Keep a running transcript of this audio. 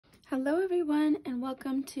Hello everyone, and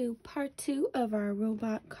welcome to part 2 of our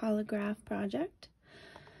robot Collagraph project.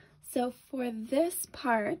 So for this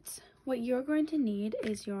part, what you're going to need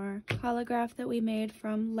is your Collagraph that we made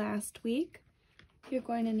from last week. You're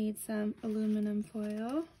going to need some aluminum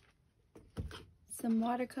foil, some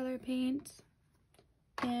watercolor paint,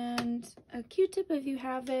 and a Q-tip if you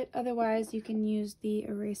have it. Otherwise, you can use the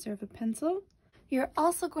eraser of a pencil. You're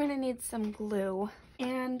also going to need some glue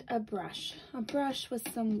and a brush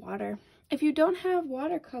with some water. If you don't have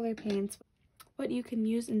watercolor paints, what you can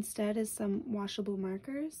use instead is some washable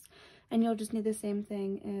markers, and you'll just need the same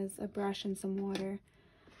thing as a brush and some water.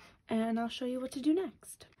 And I'll show you what to do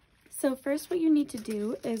next. So first, what you need to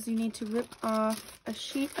do is you need to rip off a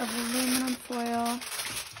sheet of aluminum foil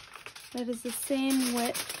that is the same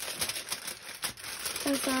width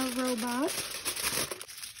as our robot.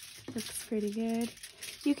 Looks pretty good.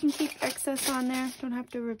 You can keep excess on there, don't have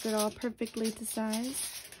to rip it all perfectly to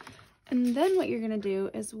size. And then what you're gonna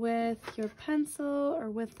do is with your pencil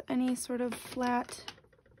or with any sort of flat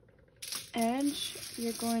edge,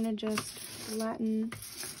 you're going to just flatten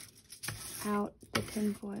out the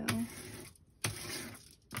tin foil.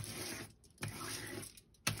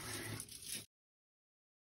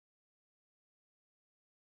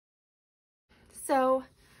 So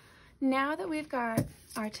now that we've got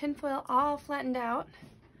our tin foil all flattened out,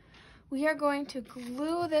 we are going to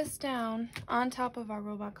glue this down on top of our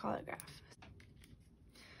robot Collagraph.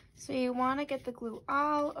 So you want to get the glue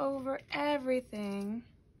all over everything,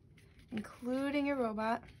 including your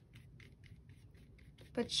robot,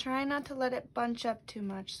 but try not to let it bunch up too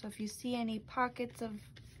much. So if you see any pockets of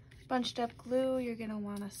bunched up glue, you're going to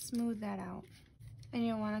want to smooth that out. And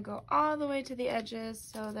you'll want to go all the way to the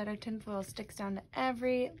edges so that our tinfoil sticks down to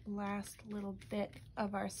every last little bit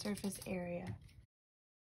of our surface area.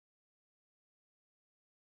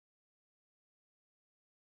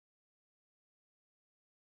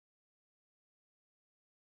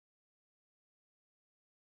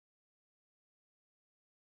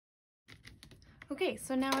 Okay,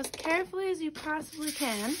 so now as carefully as you possibly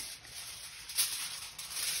can,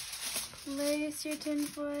 place your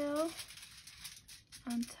tinfoil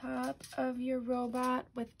on top of your robot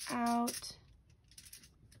without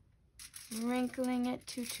wrinkling it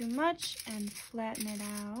too much, and flatten it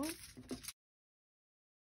out.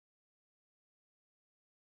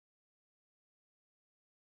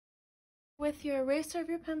 With your eraser of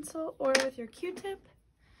your pencil or with your Q-tip,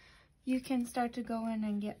 you can start to go in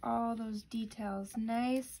and get all those details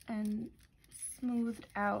nice and smoothed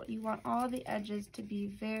out. You want all the edges to be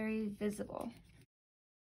very visible.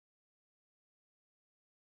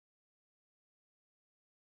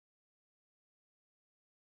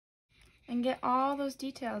 And get all those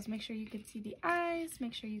details. Make sure you can see the eyes,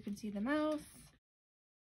 make sure you can see the mouth.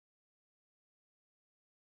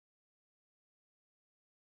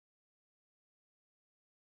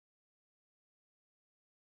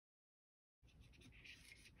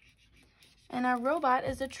 And our robot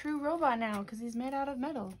is a true robot now because he's made out of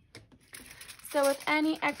metal. So with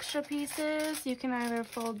any extra pieces, you can either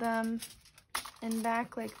fold them in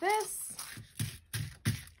back like this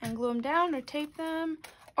and glue them down or tape them,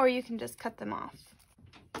 or you can just cut them off.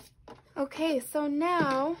 Okay, so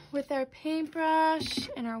now with our paintbrush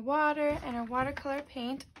and our water and our watercolor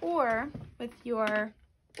paint, or with your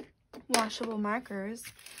washable markers,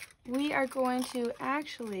 we are going to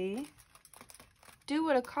actually do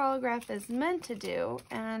what a Collagraph is meant to do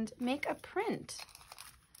and make a print.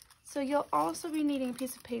 So you'll also be needing a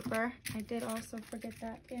piece of paper. I did also forget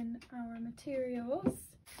that in our materials.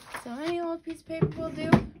 So any old piece of paper will do.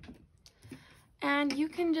 And you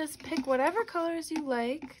can just pick whatever colors you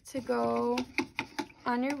like to go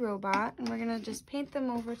on your robot, and we're gonna just paint them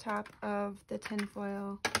over top of the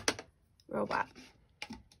tinfoil robot.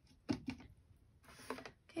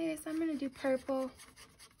 Okay, so I'm gonna do purple,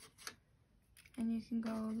 and you can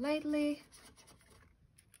go lightly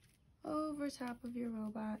over top of your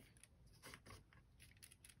robot.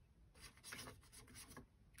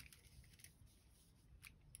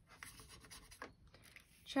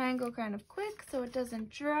 Try and go kind of quick so it doesn't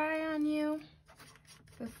dry on you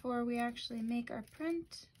before we actually make our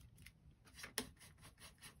print.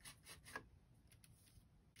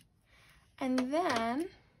 And then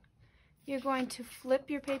you're going to flip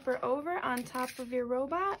your paper over on top of your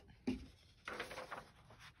robot.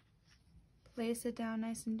 Place it down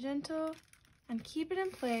nice and gentle and keep it in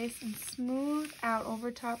place and smooth out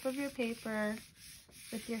over top of your paper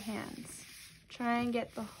with your hands. Try and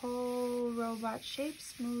get the whole robot shape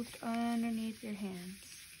smoothed underneath your hands.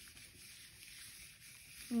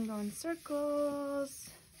 You can go in circles.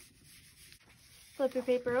 Flip your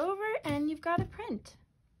paper over and you've got a print.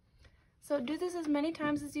 So do this as many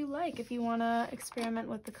times as you like if you want to experiment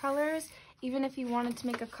with the colors. Even if you wanted to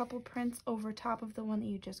make a couple prints over top of the one that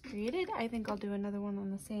you just created, I think I'll do another one on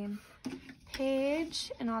the same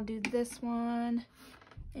page. And I'll do this one,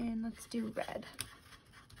 and let's do red.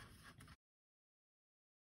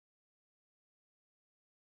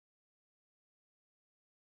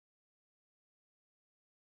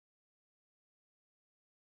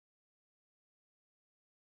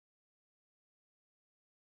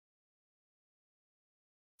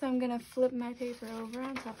 So I'm gonna flip my paper over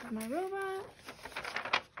on top of my robot.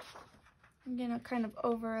 I'm gonna kind of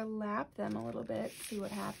overlap them a little bit, see what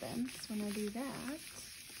happens when I do that.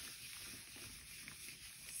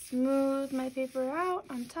 Smooth my paper out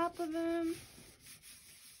on top of them.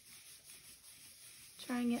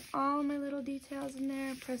 Trying to get all my little details in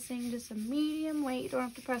there, pressing just a medium weight. You don't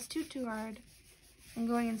have to press too hard. And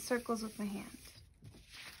going in circles with my hand.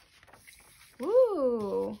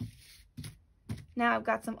 Ooh! Now I've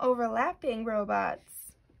got some overlapping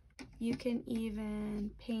robots. You can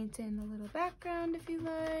even paint in a little background if you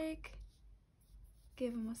like.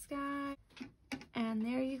 Give them a sky. And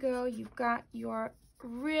there you go. You've got your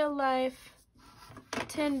real life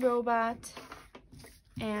tin robot.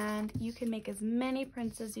 And you can make as many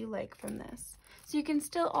prints as you like from this. So you can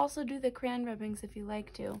still also do the crayon rubbings if you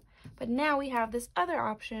like to. But now we have this other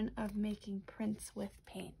option of making prints with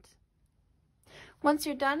paint. Once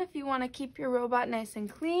you're done, if you want to keep your robot nice and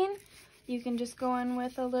clean, you can just go in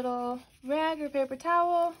with a little rag or paper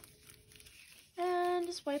towel and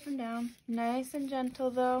just wipe them down. Nice and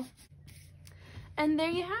gentle though. And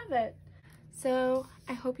there you have it. So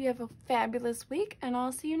I hope you have a fabulous week, and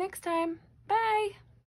I'll see you next time. Bye!